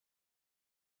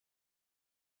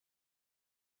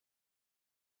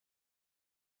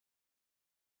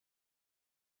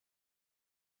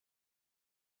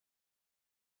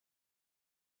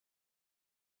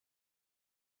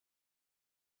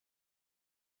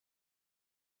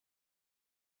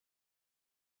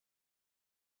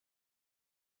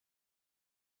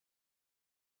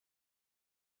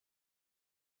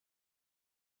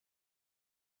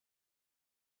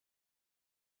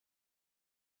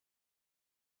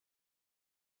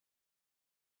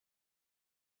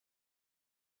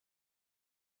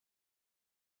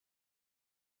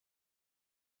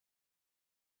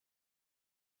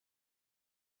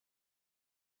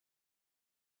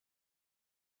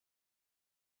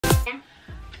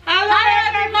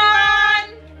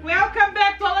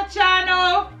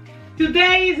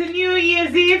Today is New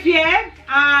Year's Eve, yeah?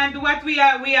 And what we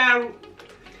are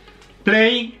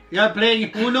playing. We are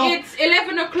playing Uno. It's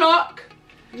 11 o'clock,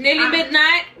 nearly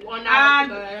midnight. 1 hour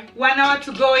to go. 1 hour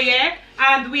to go, yeah?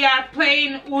 And we are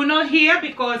playing Uno here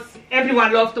because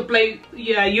everyone loves to play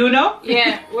Uno.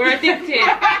 Yeah, we're addicted.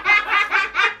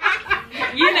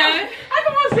 You know. I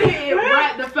don't want to say it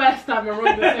right the first time and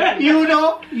wrong the second.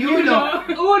 Uno.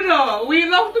 Uno. We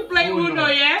love to play Uno,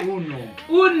 yeah?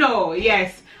 Uno,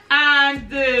 yes. And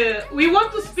we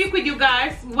want to speak with you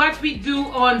guys what we do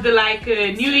on the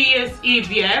New Year's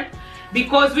Eve, yeah?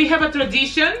 Because we have a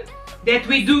tradition that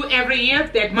we do every year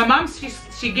that my mom,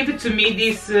 she gave it to me,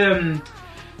 this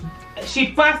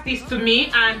she passed this to me,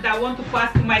 and I want to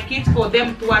pass to my kids for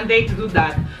them to one day to do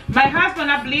that. My husband,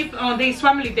 I believe on this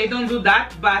family they don't do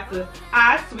that, but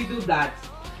us, we do that.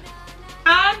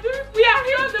 And we are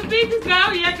here on the beach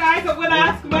now, yeah guys. I'm gonna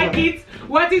ask my kids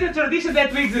what is the tradition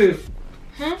that we do.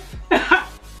 Huh?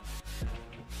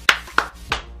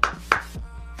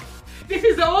 This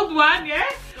is the old one, yeah?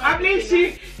 I believe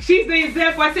she's the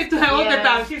example. I said to her all the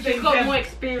time, she's the example. Got more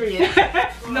experience.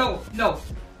 No.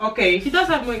 Okay. She does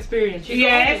have more experience.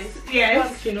 Yes.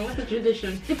 What's the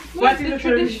tradition? What is the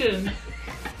tradition?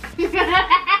 The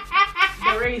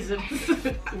raisins.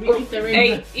 We eat the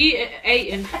raisins.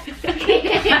 Eating.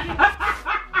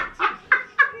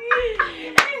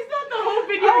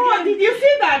 Oh, did you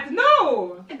see that?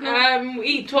 No. We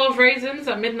eat 12 raisins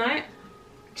at midnight.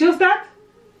 Just that?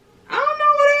 I don't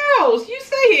know what else. You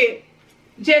say it.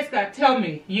 Jessica, tell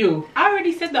me, you. I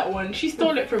already said that one. She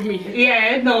stole it from me.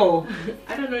 Yeah, no.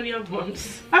 I don't know any other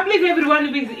ones. I believe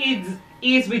everyone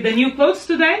is with the new clothes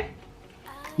today.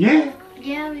 Yeah.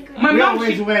 Yeah, we got. We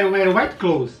always wear white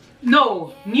clothes.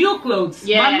 No, new clothes.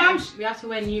 Yeah, my mom, we have to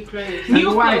wear new clothes.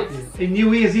 New white. clothes. And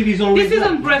New Year's Eve is always. This is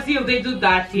in Brazil. They do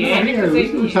that, yeah. Yeah,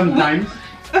 we do sometimes.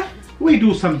 We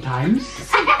do sometimes.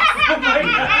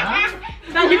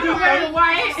 Now you don't wear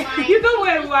white. You don't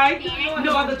wear white.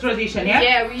 No other tradition, yeah.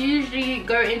 Yeah, we usually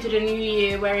go into the new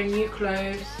year wearing new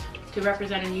clothes to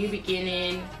represent a new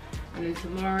beginning, and then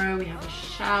tomorrow we have a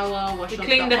shower, wash off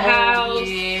clean the house. old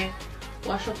year,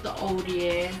 wash off the old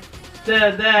year.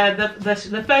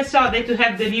 The first shower they to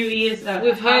have the New Year's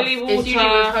with holy water. It's usually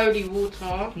with holy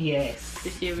water. Yes.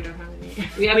 This year we don't have any.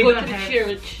 We have to go to the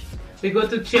church. We go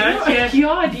to church,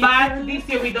 yeah, but this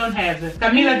year we don't have.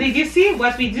 Camila, did you see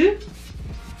what we do?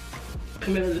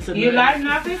 You like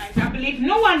nothing? I believe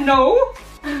no one know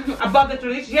about the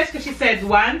tradition. Jessica, she said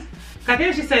one.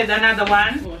 Katina, she said another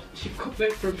one. Oh, she got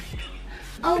back from me.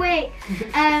 Oh wait,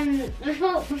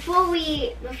 before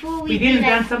we didn't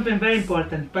done something very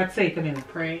important. But say, Camila.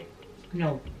 Pray.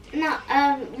 No. No.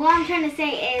 What I'm trying to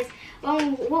say is,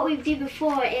 what we do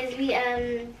before is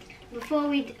before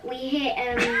we hit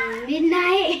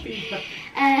midnight,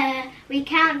 we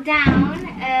count down.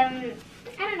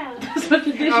 I don't know.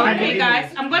 Okay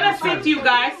guys, I'm gonna say to you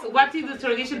guys what is the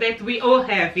tradition that we all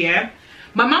have, yeah?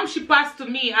 My mom, she passed to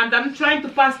me, and I'm trying to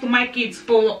pass to my kids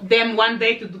for them one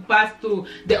day to pass to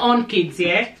their own kids,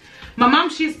 yeah? My mom,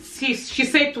 she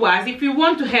said to us, if we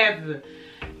want to have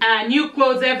new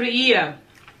clothes every year,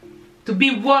 to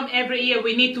be warm every year,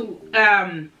 we need to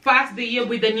pass the year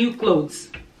with the new clothes.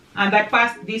 And I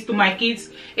pass this to my kids.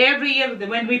 Every year,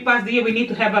 when we pass the year, we need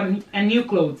to have a new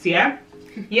clothes, yeah?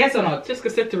 Yes or not? Jessica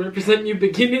said to represent new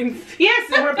beginnings. Yes,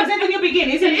 represent a new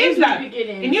beginning. It's a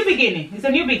new beginning. It's a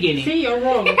new beginning. See, you're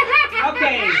wrong.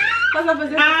 Okay. And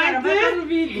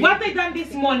what I done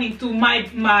this morning to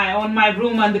my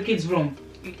room and the kids' room?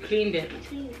 You cleaned it.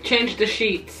 Changed the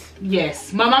sheets.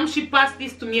 Yes. My mom, she passed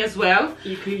this to me as well.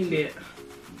 You cleaned it.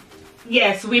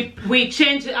 Yes, we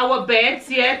changed our beds,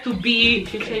 yeah, to be.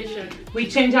 We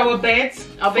changed our beds.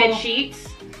 Our bed sheets.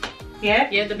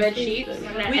 Yeah, the bed sheets.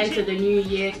 We're gonna enter the new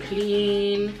year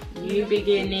clean, new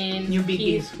beginning,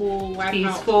 peaceful,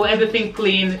 peaceful, everything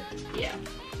clean. Yeah.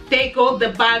 Take all the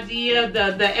bad year,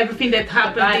 the everything that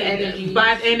happened,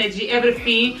 bad energy,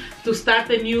 everything, to start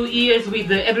the new years with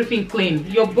everything clean.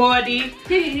 Your body,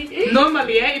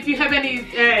 normally, yeah, if you have any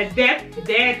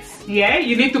debts, yeah,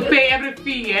 you need to pay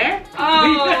everything, yeah.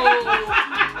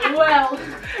 Oh, well,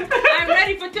 I'm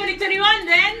ready for 2021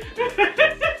 then.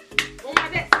 All my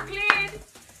debts are cleared.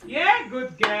 Yeah,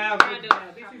 good girl. Good girl.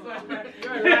 This is what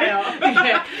you're a liar.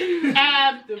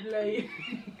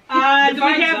 And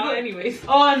we have anyways.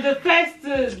 On the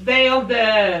first day of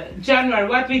the January,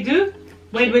 what we do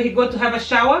when we go to have a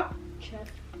shower?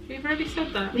 We've already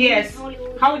said that. Yes.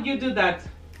 How would you do that?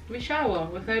 We shower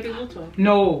with holy water.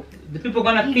 No, the people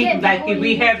gonna think like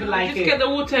we have like. Just get the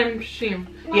water and steam.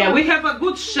 Yeah, we have a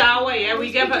good shower. Yeah,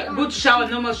 we have a good shower,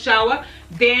 normal shower.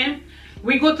 Then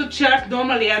we go to church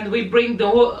normally and we bring the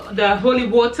holy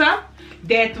water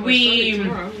that we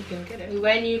Tomorrow we can get it. We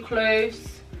wear new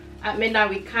clothes. At midnight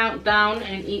we count down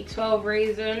and eat 12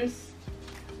 raisins.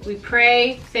 We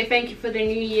pray, say thank you for the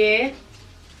new year.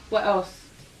 What else?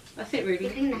 That's it We really.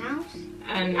 clean the house.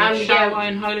 And yeah. shower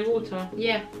in holy water.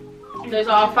 Yeah. Those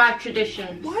are our 5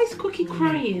 traditions. Why is Cookie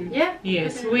crying? Yeah?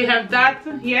 yes, we have that.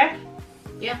 Yeah.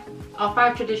 Yeah. Our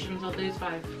 5 traditions are those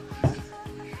 5.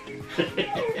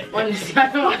 Honestly,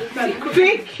 I don't understand.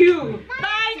 Thank you.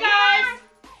 Bye.